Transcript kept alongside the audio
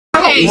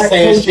Hey,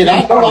 saying shit.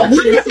 I know. What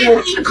is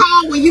that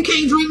called when you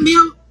can't drink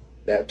milk?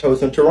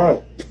 Lactose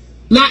intolerant.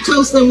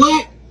 Lactose and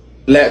what?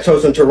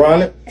 Lactose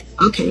intolerant.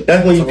 Okay.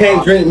 That's when you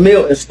can't drink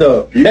milk and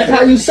stuff. That's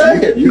how you say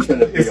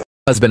it.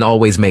 Husband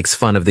always makes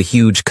fun of the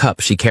huge cup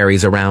she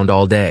carries around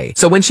all day.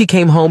 So when she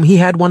came home, he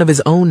had one of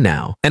his own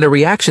now, and a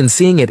reaction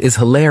seeing it is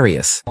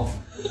hilarious.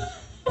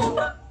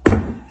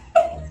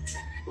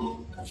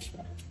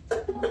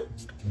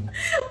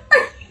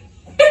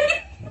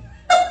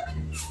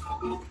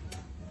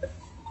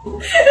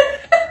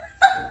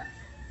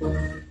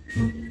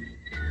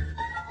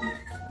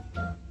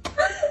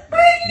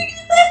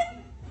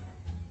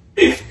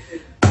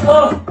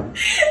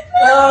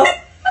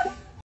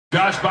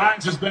 Josh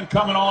Bynes has been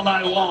coming all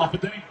night long, but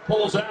then he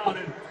pulls out,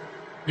 and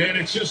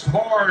it's just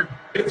hard.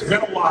 It's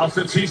been a while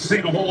since he's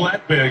seen a hole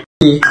that big.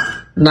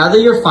 Now that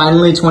you're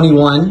finally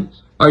 21,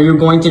 are you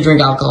going to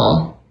drink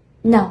alcohol?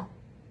 No.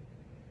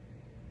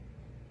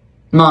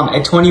 Mom,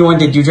 at 21,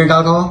 did you drink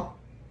alcohol?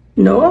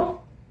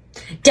 No.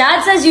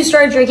 Dad says you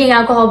started drinking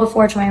alcohol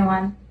before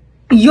 21.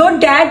 Your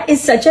dad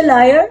is such a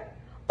liar,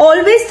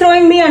 always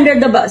throwing me under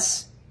the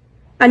bus.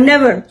 I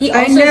never. He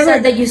also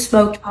said that you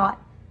smoked pot.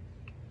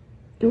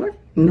 What?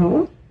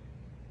 No.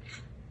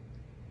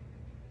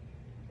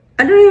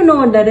 I don't even know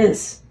what that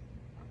is.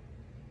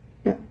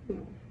 Yeah.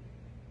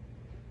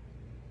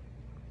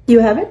 You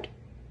have it?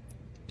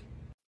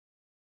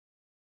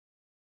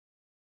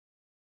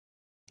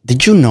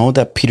 Did you know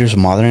that Peter's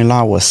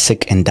mother-in-law was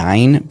sick and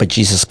dying, but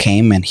Jesus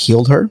came and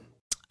healed her?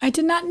 I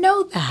did not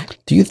know that.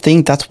 Do you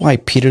think that's why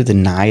Peter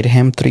denied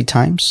him 3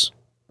 times?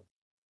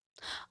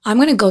 I'm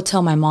going to go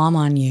tell my mom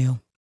on you.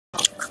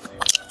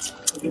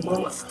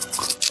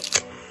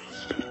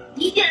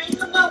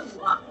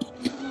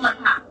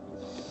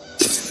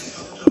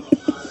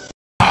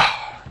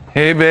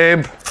 Hey,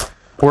 babe.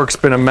 Work's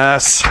been a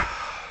mess.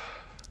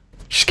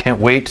 Just can't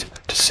wait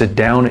to sit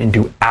down and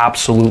do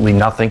absolutely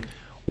nothing.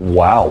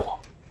 Wow.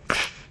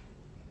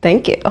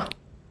 Thank you.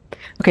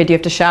 Okay, do you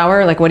have to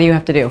shower? Like, what do you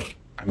have to do?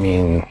 I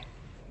mean,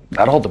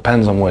 that all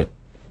depends on what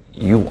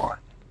you want.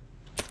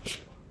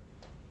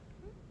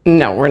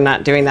 No, we're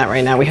not doing that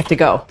right now. We have to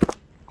go.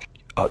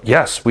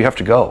 Yes, we have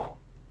to go.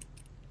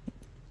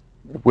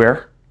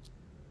 Where?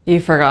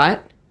 You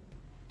forgot?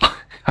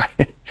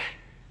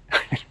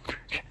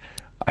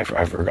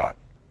 I forgot.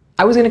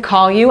 I was going to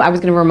call you. I was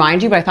going to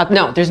remind you, but I thought,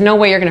 no, there's no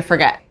way you're going to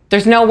forget.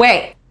 There's no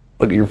way.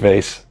 Look at your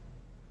face.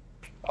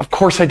 Of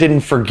course I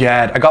didn't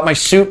forget. I got my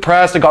suit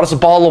pressed. I got us a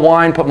bottle of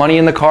wine, put money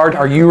in the card.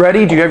 Are you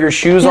ready? Do you have your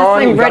shoes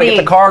on? I'm ready. Gotta get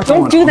the car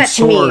going. Don't do that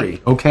to me.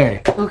 Sorry.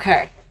 Okay.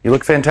 Okay. You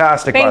look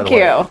fantastic, by the way.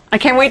 Thank you. I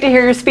can't wait to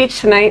hear your speech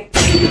tonight.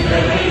 Meet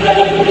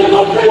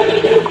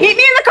me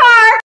in the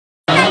car!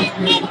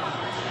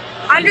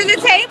 Under the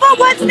table?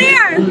 What's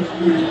there?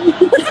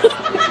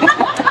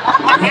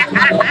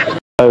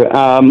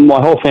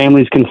 My whole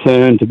family's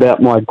concerned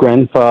about my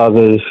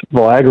grandfather's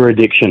Viagra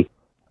addiction.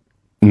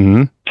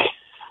 Mm-hmm.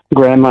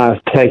 Grandma's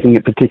taking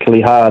it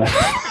particularly hard.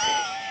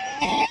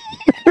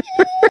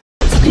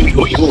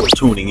 You're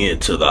tuning in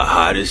to the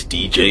hottest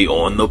DJ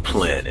on the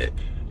planet,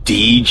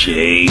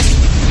 DJ.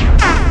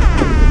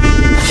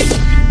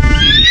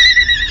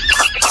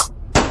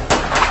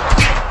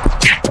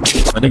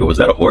 My nigga, was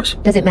that a horse?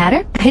 Does it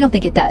matter? I don't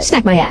think it does.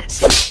 Smack my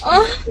ass.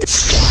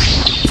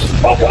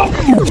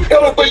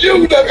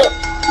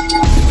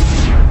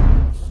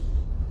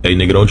 Hey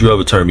nigga, don't you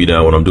ever turn me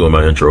down when I'm doing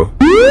my intro.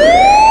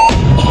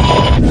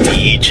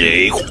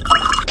 DJ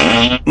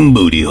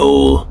Booty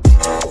Hole.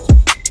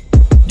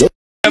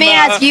 Let me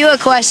ask you a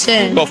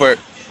question. Go for it.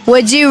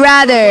 Would you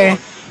rather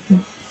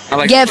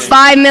get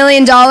 $5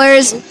 million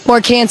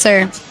or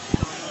cancer?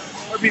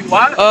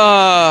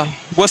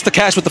 What's the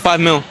cash with the 5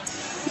 mil?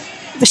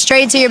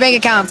 Straight to your bank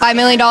account. $5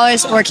 million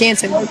or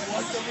cancer.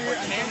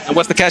 And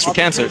what's the cash for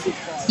cancer?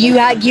 You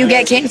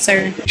get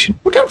cancer.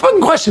 What kind of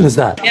fucking question is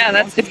that? Yeah,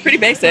 it's pretty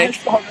basic.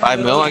 5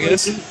 mil, I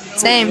guess.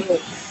 Same.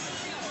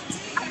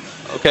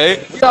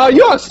 Okay.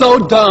 You are so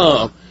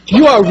dumb.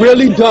 You are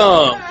really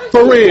dumb.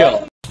 For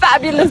real.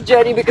 Fabulous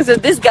journey because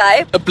of this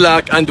guy.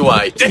 Black and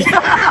white.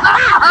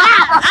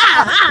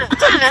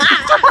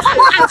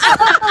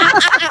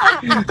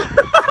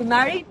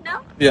 Married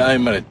now? Yeah,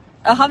 I'm married.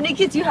 How many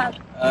kids you have?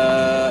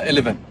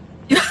 11.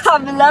 You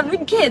have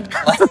 11 kids.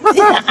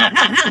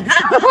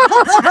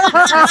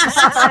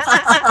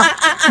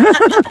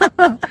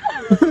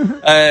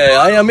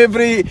 I am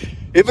every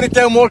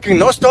time working,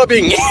 no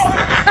stopping.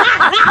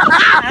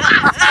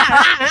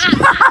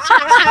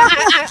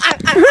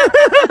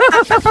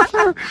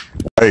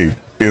 Hey,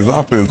 his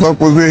office up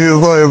was in his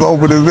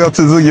over the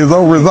Zelters in his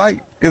over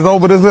right. It's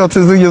over the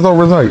Zelters in his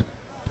over right.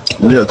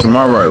 Yeah, to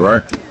my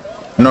right?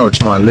 No,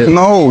 to my left.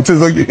 No, to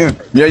the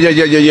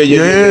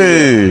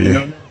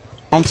Yeah.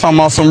 I'm talking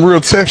about some real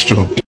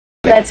texture.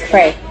 Let's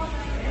pray.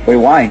 Wait,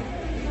 why?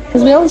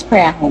 Because we always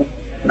pray at home.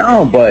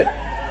 No, but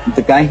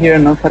the guy here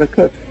knows how to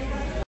cook.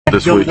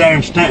 This week.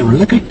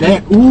 Look at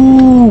that.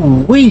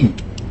 Ooh, wee.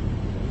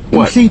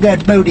 You see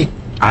that booty?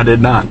 I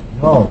did not.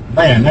 Oh,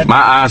 man. My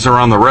eyes are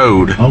on the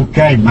road.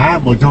 Okay,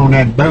 mine was on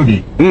that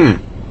booty.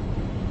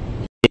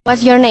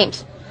 What's your name?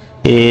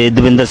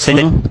 Devinder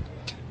Singh.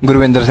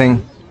 Gurvinder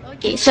Singh.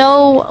 Okay,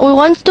 so we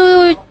want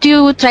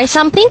to try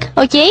something,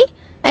 okay?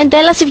 And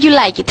tell us if you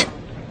like it.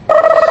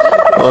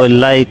 Oh,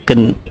 like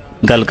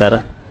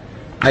Galkara.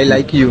 I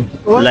like you.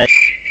 Like.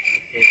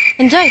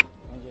 Enjoy.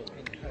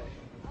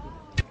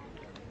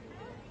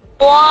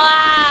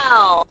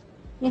 Wow.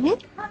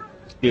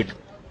 Speed.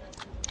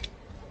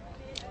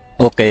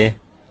 Okay.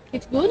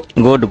 It's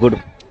good.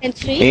 Good. And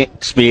sweet.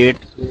 Speed.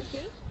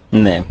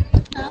 No.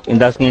 In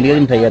the India,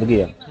 in Thai,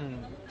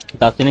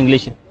 that's in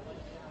English.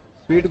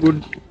 Sweet,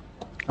 good.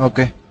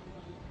 Okay.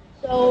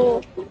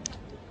 So,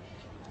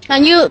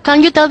 can you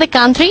tell the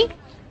country?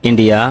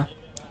 India.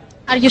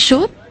 Are you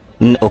sure?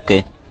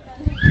 Okay.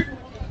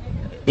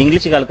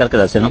 English गाल करके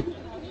दस है ना?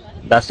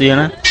 दस ही है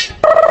ना?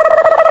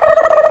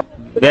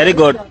 Very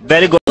good.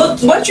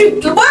 What are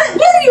you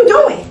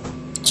doing?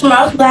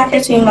 Tomorrow's Black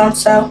History Month,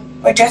 so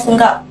we're dressing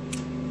up.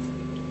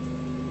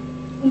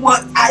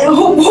 What?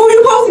 Who are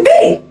you supposed to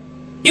be?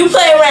 You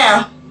play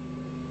around.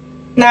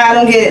 Nah, I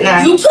don't get it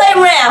now. You play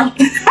around.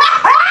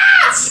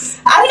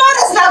 I know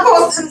that's not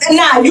supposed to.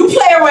 Nah, you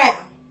play around.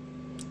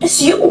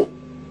 It's you.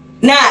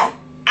 Nah,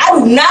 I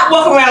do not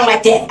walk around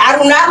like that. I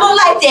do not look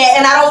like that,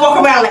 and I don't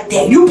walk around like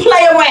that. You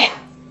play around.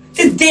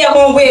 This damn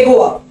one wig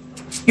up.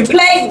 You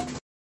play.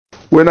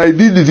 When I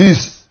did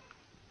this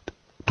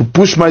to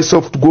push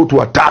myself to go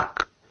to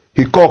attack,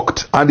 he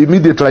cocked, and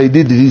immediately I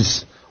did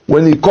this.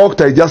 When he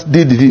cocked, I just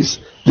did this.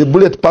 The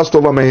bullet passed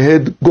over my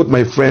head, got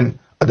my friend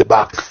at the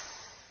back.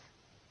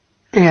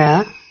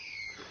 Yeah.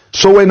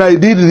 So when I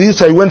did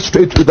this, I went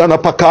straight with an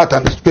uppercut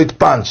and a straight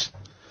punch.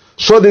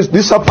 So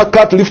this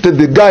uppercut lifted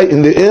the guy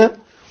in the air.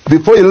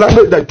 Before he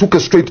landed, I took a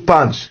straight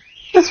punch.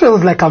 This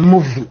feels like a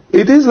movie.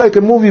 It is like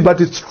a movie,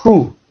 but it's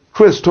true.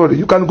 True story.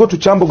 You can go to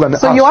Chambog and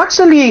So ask. you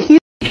actually...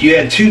 You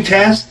had 2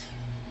 tests?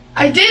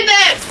 I did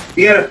that!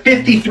 You had a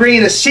 53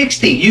 and a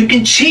 60. You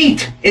can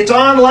cheat. It's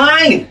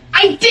online.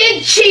 I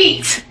did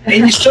cheat! And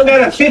you still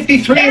got a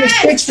 53 and a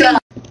 60.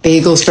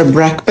 Bagels for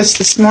breakfast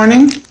this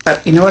morning.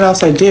 But you know what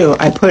else I do?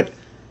 I put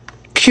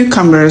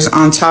cucumbers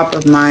on top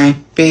of my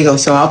bagel.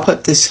 So I'll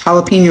put this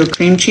jalapeno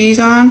cream cheese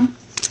on.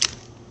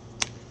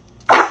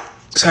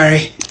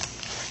 Sorry.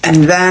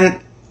 And then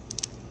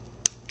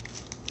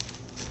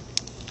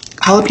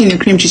jalapeno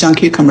cream cheese on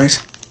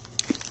cucumbers.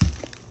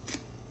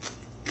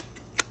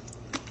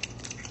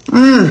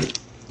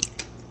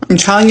 I'm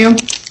telling you,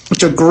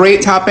 it's a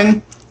great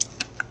topping.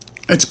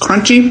 It's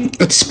crunchy,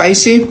 it's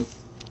spicy,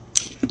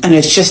 and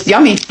it's just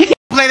yummy.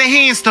 Play the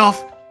hand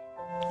stuff.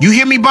 You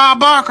hear me, Bob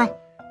Barker?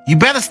 You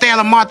better stay out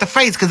of Martha's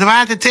face, because if I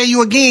have to tell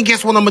you again,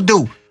 guess what I'm going to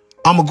do?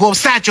 I'm going to go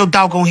upside your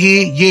doggone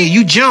head. Yeah,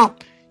 you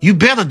jump. You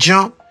better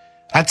jump.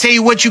 I tell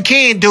you what you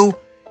can do.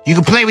 You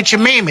can play with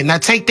your mammy. Now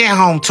take that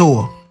home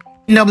to her.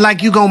 You know,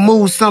 like you going to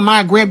move something.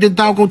 I grab this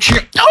doggone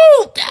chair.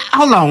 Oh,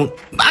 hold on.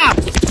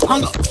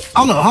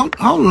 Hold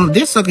on.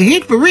 This sucker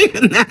hit for real.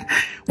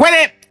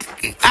 Why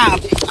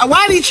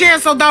these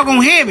chairs so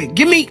doggone heavy?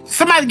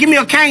 Somebody give me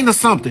a cane or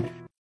something.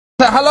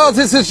 Hello,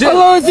 this is Jim.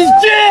 Hello, this is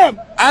Jim.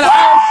 And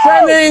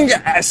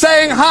I'm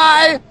saying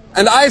hi.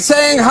 And I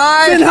saying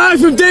hi. Saying hi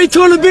from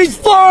Daytona Beach,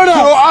 Florida. To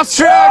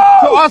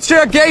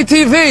Austria Gay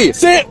TV.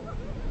 Say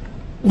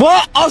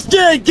what?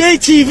 Austria Gay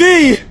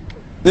TV?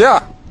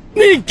 Yeah.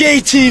 Need gay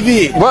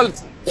TV. Well,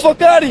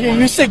 fuck out of here.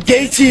 You said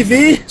gay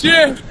TV?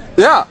 Jim.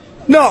 Yeah.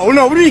 No, what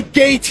do you mean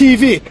gay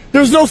TV?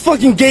 There's no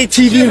fucking gay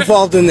TV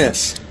involved in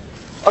this.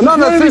 No,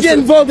 you get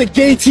involved in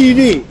gay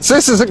TV.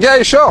 This is a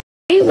gay show.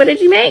 Hey, what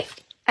did you make?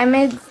 I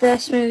made the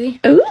smoothie.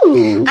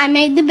 Ooh. I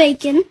made the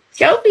bacon.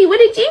 Sophie, what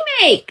did you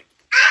make?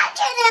 I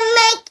didn't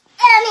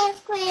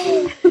make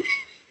anything.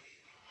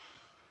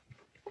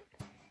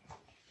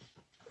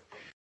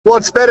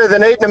 What's better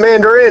than eating a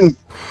mandarin?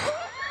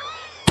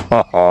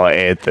 Oh,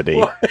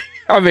 Anthony.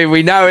 I mean,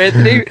 we know,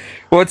 Anthony.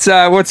 What's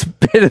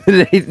better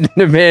than eating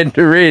a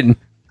mandarin?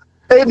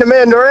 Eating a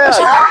mandarin.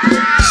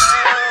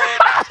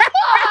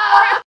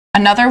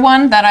 Another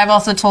one that I've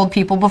also told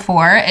people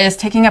before is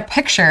taking a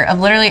picture of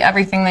literally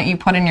everything that you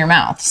put in your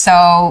mouth.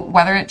 So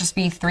whether it just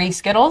be 3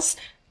 Skittles,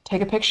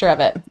 take a picture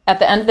of it. At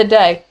the end of the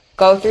day,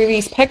 go through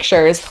these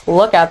pictures,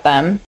 look at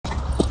them.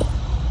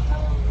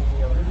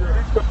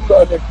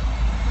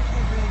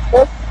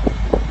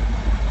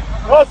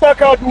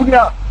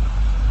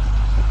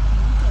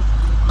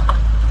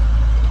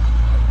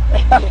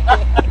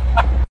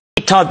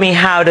 He taught me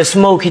how to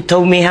smoke. He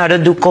taught me how to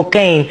do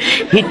cocaine.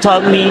 He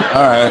taught me. All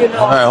right,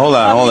 hold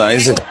on.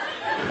 He's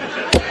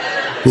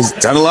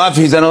done a lot.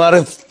 He's done a lot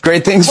of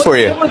great things for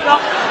you.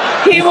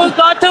 He would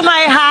go to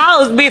my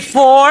house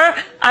before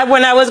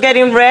when I was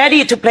getting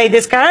ready to play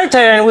this character,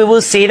 and we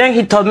would sit, and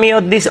he taught me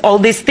all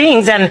these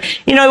things, and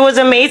it was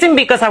amazing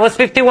because I was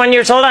 51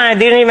 years old and I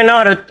didn't even know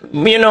how to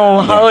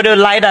how to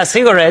light a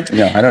cigarette.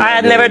 Yeah, I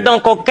had never done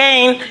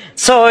cocaine,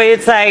 so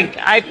it's like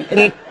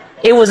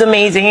it was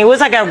amazing. It was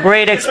like a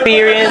great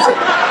experience.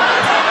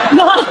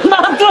 No, I'm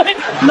not doing.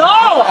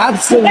 No,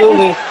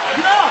 absolutely.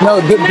 No,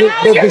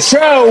 the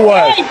show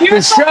was.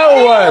 The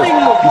show was.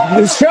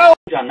 The show.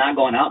 I'm not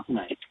going out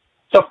tonight.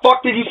 The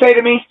fuck did you say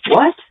to me?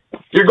 What?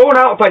 You're going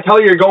out if I tell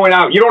you you're going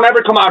out. You don't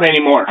ever come out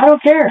anymore. I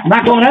don't care. I'm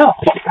not going out.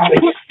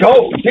 Let's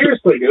go.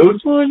 Seriously,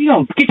 dude. Well, you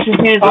don't get your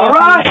hands All off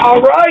right, me.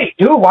 all right.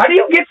 Dude, why do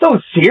you get so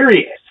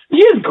serious?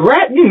 You just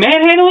you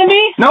manhandling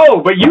me?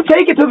 No, but you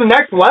take it to the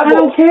next level. I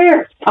don't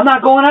care. I'm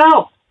not going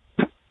out.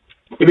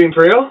 You being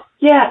for real?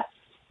 Yeah.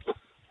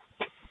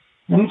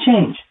 Let me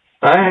change.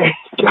 All right.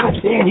 God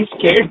damn, you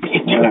scared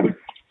me.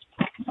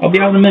 I'll be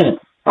out in a minute.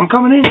 I'm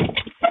coming in.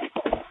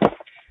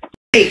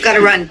 Hey,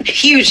 gotta run.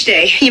 Huge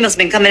day. He must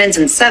have been coming in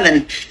since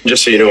 7.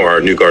 Just so you know,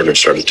 our new gardener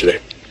started today.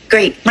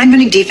 Great. Mind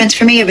running defense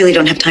for me? I really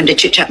don't have time to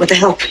chit-chat with the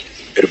help.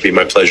 It'll be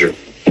my pleasure.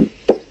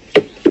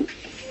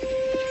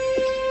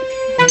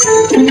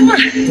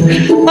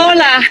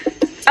 Hola.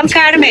 I'm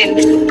Carmen.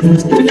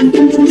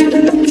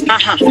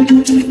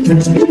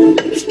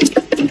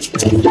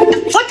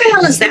 What the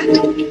hell is that?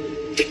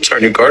 It's our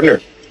new gardener.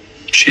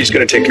 She's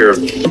going to take care of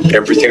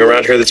everything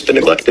around here that's been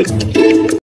neglected.